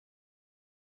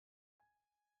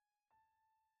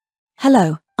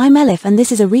Hello, I'm Elif and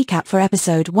this is a recap for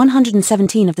episode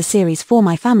 117 of the series For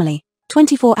My Family,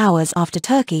 24 hours after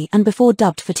Turkey and before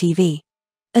dubbed for TV.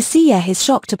 Asiye is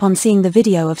shocked upon seeing the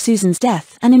video of Susan's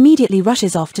death and immediately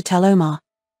rushes off to tell Omar.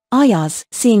 Ayaz,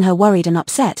 seeing her worried and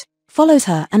upset, follows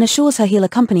her and assures her he'll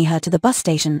accompany her to the bus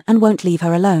station and won't leave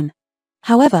her alone.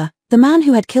 However, the man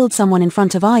who had killed someone in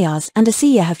front of Ayaz and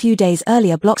Asiye a few days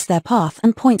earlier blocks their path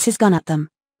and points his gun at them.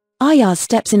 Ayaz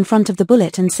steps in front of the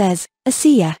bullet and says,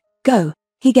 "Asiye, go."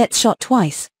 He gets shot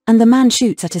twice, and the man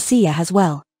shoots at Asiye as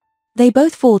well. They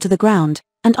both fall to the ground,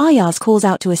 and Ayaz calls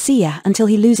out to Asiye until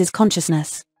he loses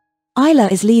consciousness.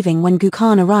 Ayla is leaving when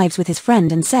Gökhan arrives with his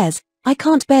friend and says, "I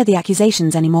can't bear the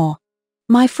accusations anymore.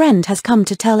 My friend has come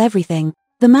to tell everything."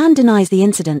 The man denies the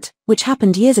incident, which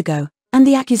happened years ago, and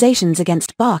the accusations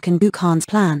against Bark and Gökhan's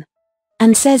plan,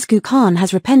 and says Gökhan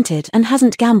has repented and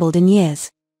hasn't gambled in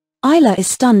years. Ayla is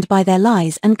stunned by their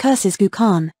lies and curses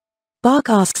Gökhan.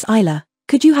 Bark asks Ayla,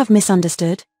 "Could you have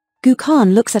misunderstood?"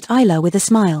 Gökhan looks at Ayla with a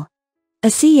smile.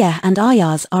 Asiye and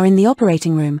Ayaz are in the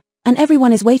operating room, and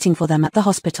everyone is waiting for them at the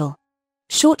hospital.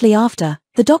 Shortly after,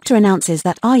 the doctor announces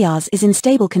that Ayaz is in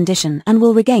stable condition and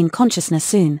will regain consciousness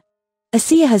soon.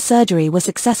 Asiye's surgery was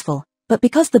successful, but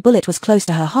because the bullet was close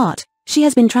to her heart, she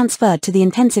has been transferred to the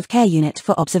intensive care unit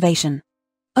for observation.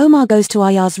 Omar goes to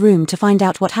Ayaz's room to find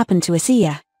out what happened to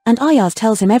Asiye, and Ayaz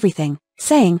tells him everything,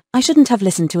 saying, "I shouldn't have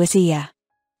listened to Asiye.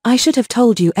 I should have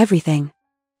told you everything."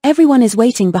 Everyone is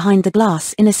waiting behind the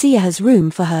glass in Asiye's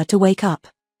room for her to wake up.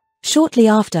 Shortly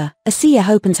after, Asiye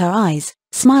opens her eyes,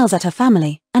 smiles at her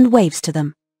family, and waves to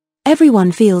them.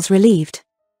 Everyone feels relieved.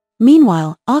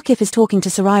 Meanwhile, Akif is talking to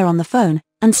Soraya on the phone,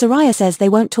 and Soraya says they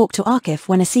won't talk to Akif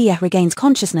when Asiye regains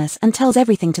consciousness and tells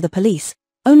everything to the police,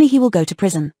 only he will go to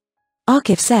prison.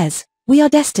 Akif says, "We are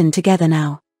destined together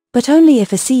now, but only if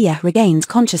Asiye regains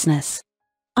consciousness.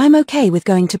 I'm okay with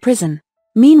going to prison."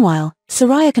 Meanwhile,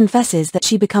 Soraya confesses that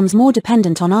she becomes more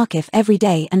dependent on Akif every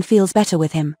day and feels better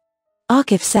with him.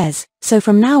 Akif says, "So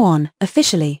from now on,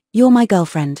 officially, you're my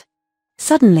girlfriend."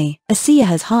 Suddenly,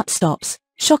 Asiye's heart stops,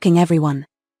 shocking everyone.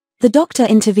 The doctor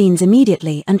intervenes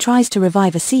immediately and tries to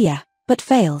revive Asiye, but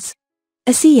fails.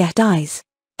 Asiye dies.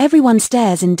 Everyone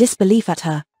stares in disbelief at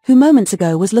her, who moments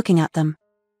ago was looking at them.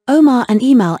 Omar and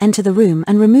Emal enter the room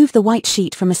and remove the white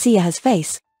sheet from Asiye's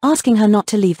face, asking her not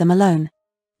to leave them alone.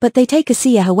 But they take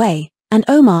Asiye away, and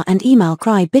Omar and Emal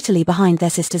cry bitterly behind their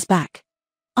sister's back.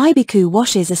 Ibiku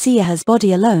washes Asiye's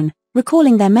body alone,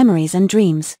 recalling their memories and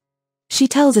dreams. She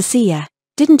tells Asiye,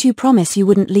 "Didn't you promise you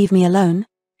wouldn't leave me alone?"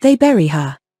 They bury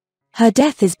her. Her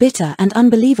death is bitter and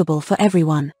unbelievable for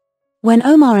everyone. When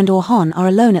Omar and Orhan are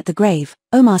alone at the grave,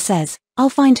 Omar says,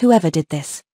 "I'll find whoever did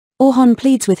this." Orhan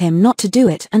pleads with him not to do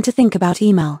it and to think about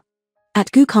Emal.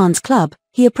 At Gökhan's club,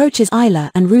 he approaches Ayla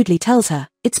and rudely tells her,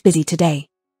 "It's busy today.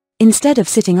 Instead of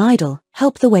sitting idle,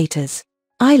 help the waiters."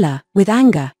 Ayla, with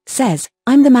anger, says,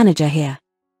 "I'm the manager here.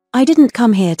 I didn't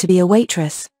come here to be a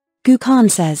waitress." Gökhan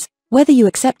says, "Whether you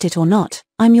accept it or not,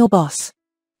 I'm your boss.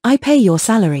 I pay your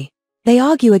salary." They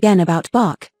argue again about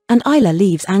Bark, and Ayla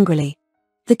leaves angrily.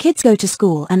 The kids go to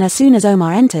school and as soon as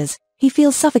Omar enters, he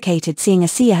feels suffocated seeing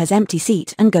Asiye's empty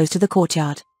seat and goes to the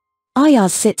courtyard.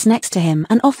 Ayaz sits next to him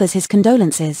and offers his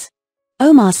condolences.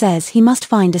 Omar says he must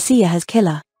find Asiye's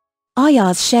killer.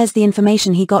 Ayaz shares the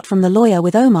information he got from the lawyer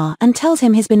with Omar and tells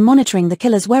him he's been monitoring the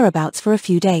killer's whereabouts for a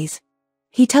few days.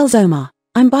 He tells Omar,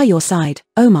 "I'm by your side,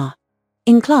 Omar."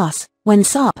 In class, when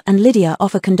Sarp and Lydia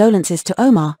offer condolences to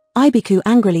Omar, Ibiku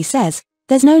angrily says,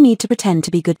 "There's no need to pretend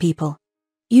to be good people.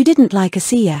 You didn't like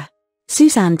Asiye."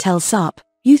 Susan tells Sarp,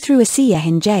 "You threw Asiye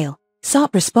in jail."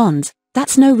 Sarp responds,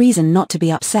 "That's no reason not to be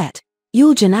upset."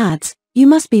 Yuljan adds, "You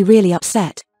must be really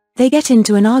upset." They get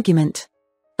into an argument.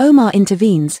 Omar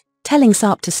intervenes, telling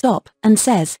Sarp to stop, and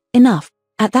says, "Enough."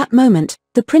 At that moment,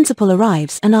 the principal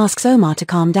arrives and asks Omar to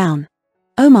calm down.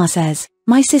 Omar says,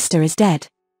 "My sister is dead."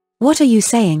 "What are you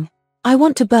saying?" "I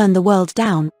want to burn the world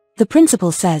down." The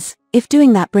principal says, "If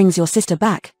doing that brings your sister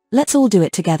back, let's all do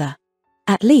it together.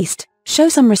 At least, show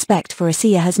some respect for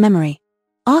Asiye's memory."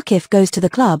 Akif goes to the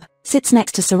club, sits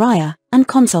next to Soraya, and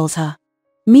consoles her.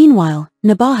 Meanwhile,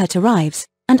 Nabahat arrives,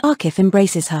 and Akif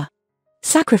embraces her.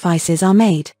 Sacrifices are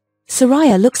made.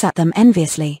 Soraya looks at them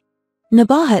enviously.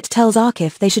 Nabahat tells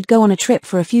Akif they should go on a trip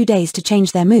for a few days to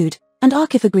change their mood, and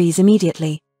Akif agrees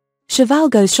immediately. Cheval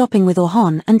goes shopping with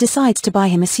Orhan and decides to buy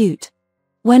him a suit.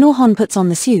 When Orhan puts on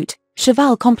the suit,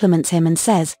 Cheval compliments him and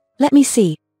says, "Let me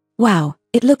see. Wow,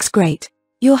 it looks great.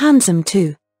 You're handsome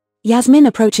too." Yasmin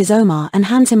approaches Omar and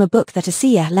hands him a book that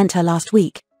Asiye lent her last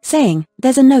week, saying,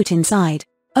 "There's a note inside."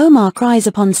 Omar cries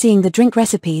upon seeing the drink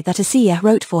recipe that Asiye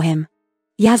wrote for him.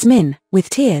 Yasmin, with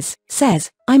tears,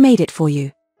 says, "I made it for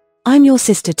you." I'm your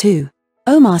sister too.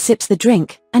 Omar sips the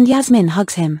drink, and Yasmin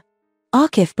hugs him.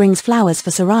 Akif brings flowers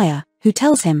for Soraya, who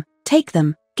tells him, take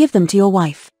them, give them to your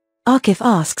wife. Akif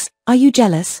asks, are you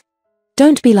jealous?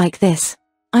 Don't be like this.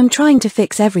 I'm trying to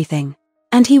fix everything.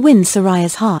 And he wins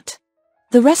Soraya's heart.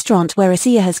 The restaurant where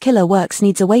Asiya's killer works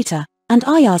needs a waiter, and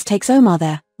Ayaz takes Omar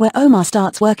there, where Omar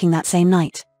starts working that same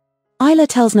night. Ayla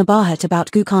tells Nabahat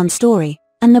about Gukhan's story,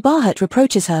 and Nabahat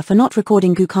reproaches her for not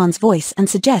recording Gukhan's voice and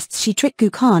suggests she trick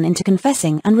Gukhan into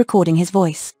confessing and recording his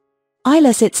voice.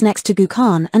 Ayla sits next to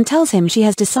Gukhan and tells him she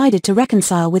has decided to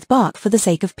reconcile with Bark for the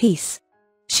sake of peace.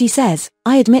 She says,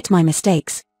 I admit my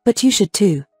mistakes, but you should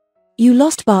too. You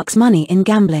lost Bark's money in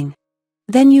gambling.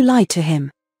 Then you lied to him.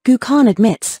 Gukhan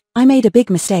admits, I made a big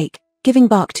mistake, giving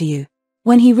Bark to you.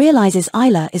 When he realizes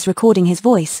Ayla is recording his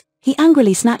voice, he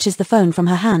angrily snatches the phone from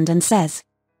her hand and says,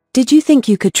 did you think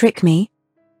you could trick me?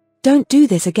 Don't do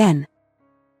this again.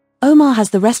 Omar has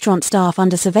the restaurant staff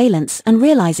under surveillance and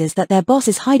realizes that their boss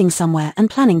is hiding somewhere and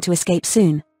planning to escape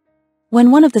soon. When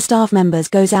one of the staff members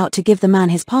goes out to give the man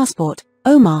his passport,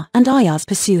 Omar and Ayaz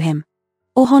pursue him.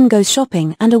 Orhan goes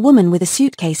shopping and a woman with a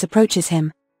suitcase approaches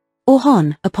him.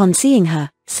 Orhan, upon seeing her,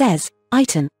 says,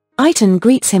 Ayten. Ayten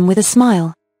greets him with a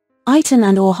smile. Ayten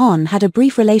and Orhan had a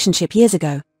brief relationship years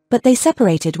ago, but they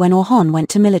separated when Orhan went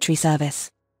to military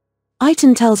service.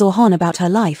 Ayten tells Orhan about her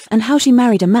life and how she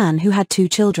married a man who had 2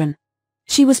 children.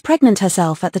 She was pregnant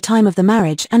herself at the time of the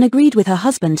marriage and agreed with her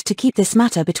husband to keep this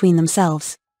matter between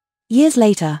themselves. Years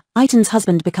later, Ayten's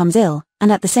husband becomes ill,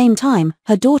 and at the same time,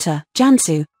 her daughter,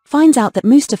 Jansu, finds out that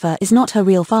Mustafa is not her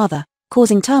real father,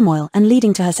 causing turmoil and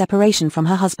leading to her separation from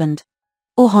her husband.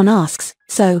 Orhan asks,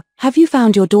 so, have you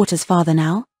found your daughter's father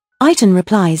now? Ayten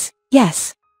replies,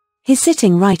 yes. He's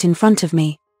sitting right in front of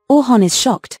me. Orhan is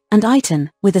shocked, and Ayten,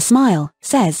 with a smile,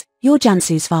 says, you're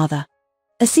Jansu's father.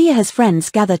 Asiya's friends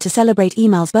gather to celebrate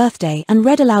Emal's birthday and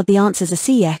read aloud the answers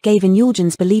Asiya gave in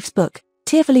Yuljan's beliefs book,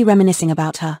 tearfully reminiscing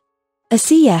about her.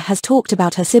 Asiya has talked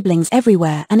about her siblings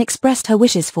everywhere and expressed her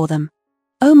wishes for them.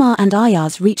 Omar and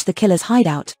Ayaz reach the killer's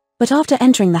hideout, but after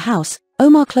entering the house,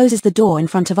 Omar closes the door in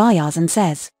front of Ayaz and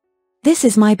says, this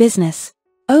is my business.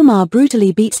 Omar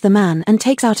brutally beats the man and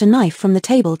takes out a knife from the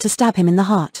table to stab him in the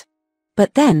heart.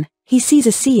 But then, he sees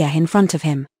Asiya in front of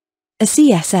him.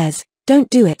 Asiya says, don't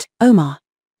do it, Omar.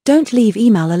 Don't leave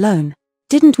Emal alone.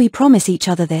 Didn't we promise each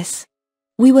other this?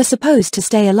 We were supposed to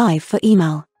stay alive for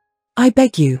Emal. I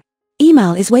beg you.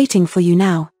 Emal is waiting for you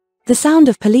now. The sound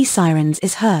of police sirens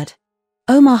is heard.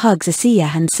 Omar hugs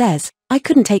Asiya and says, I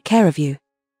couldn't take care of you.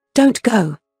 Don't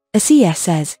go. Asiya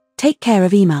says, take care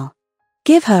of Emal.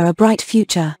 Give her a bright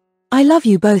future. I love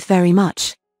you both very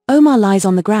much. Omar lies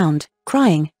on the ground,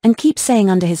 crying, and keeps saying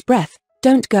under his breath,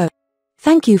 don't go.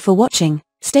 Thank you for watching.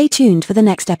 Stay tuned for the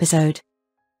next episode.